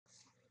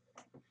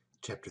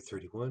Chapter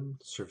 31,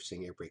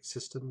 Servicing Air Brake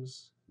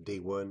Systems, Day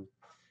 1,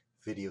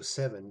 Video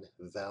 7,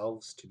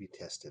 Valves to be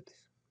Tested.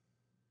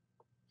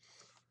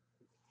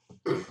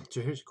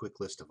 So here's a quick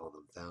list of all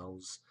the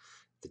valves,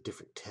 the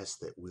different tests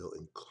that will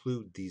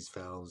include these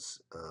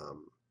valves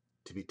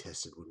to be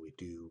tested when we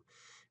do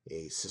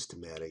a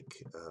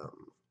systematic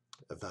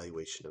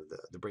evaluation of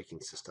the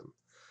braking system.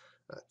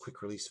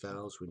 Quick release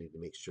valves, we need to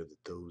make sure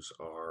that those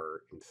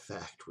are in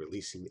fact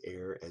releasing the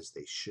air as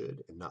they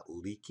should and not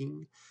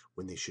leaking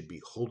when they should be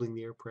holding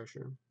the air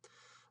pressure.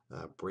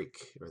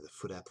 Brake or the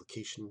foot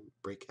application,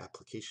 brake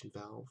application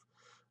valve,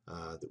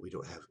 that we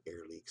don't have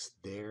air leaks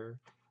there,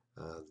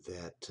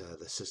 that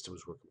the system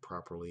is working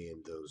properly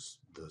and those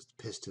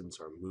pistons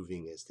are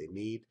moving as they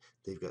need.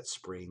 They've got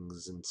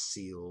springs and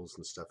seals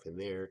and stuff in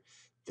there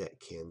that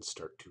can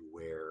start to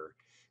wear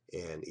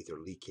and either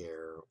leak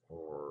air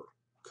or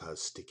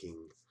cause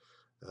sticking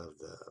of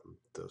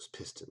those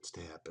pistons to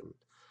happen.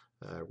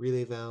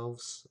 Relay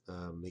valves,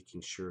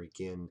 making sure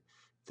again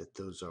that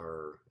those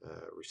are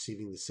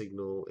receiving the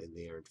signal and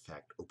they are in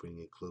fact opening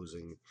and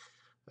closing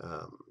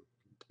um,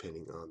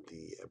 depending on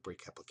the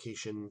brake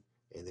application,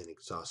 and then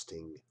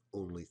exhausting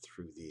only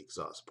through the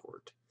exhaust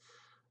port.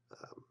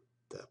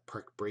 The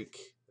park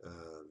brake,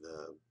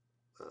 the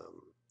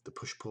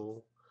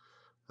push-pull,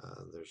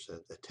 there's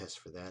a test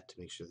for that to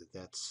make sure that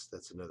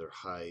that's another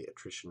high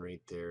attrition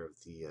rate there of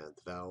the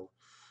valve.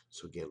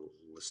 So again,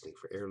 listening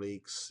for air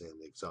leaks and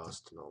the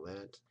exhaust and all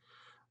that.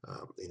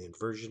 An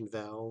inversion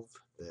valve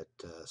that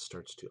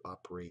starts to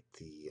operate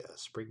the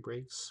spring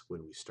brakes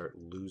when we start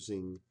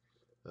losing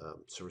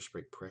service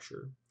brake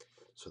pressure.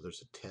 So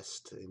there's a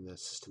test in the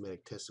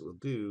systematic test that we'll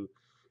do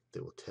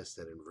that will test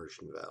that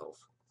inversion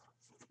valve.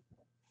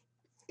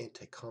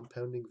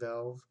 Anti-compounding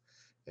valve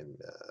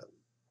and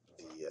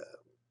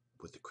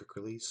with the quick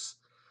release.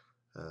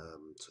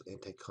 So the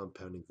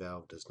anti-compounding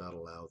valve does not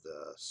allow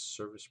the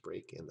service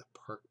brake and the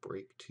park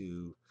brake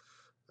to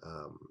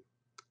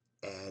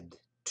add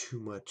too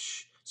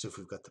much. So if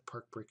we've got the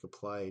park brake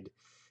applied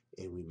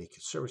and we make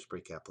a service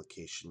brake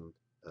application,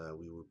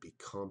 we would be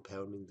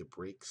compounding the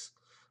brakes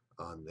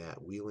on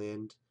that wheel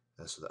end.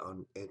 So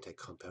the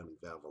anti-compounding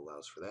valve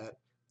allows for that.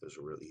 There's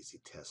a real easy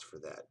test for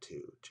that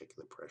too, checking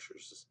the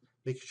pressures,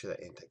 making sure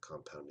that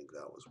anti-compounding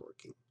valve is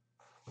working.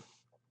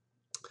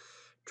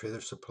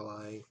 Trailer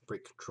supply,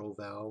 brake control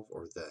valve,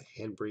 or the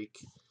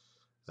handbrake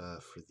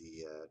for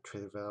the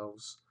trailer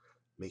valves.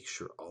 Make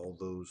sure all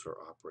those are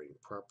operating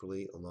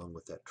properly, along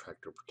with that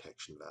tractor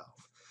protection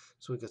valve.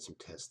 So we've got some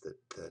tests that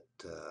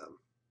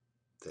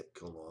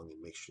go along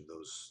and make sure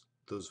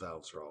those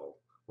valves are all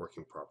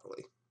working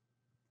properly.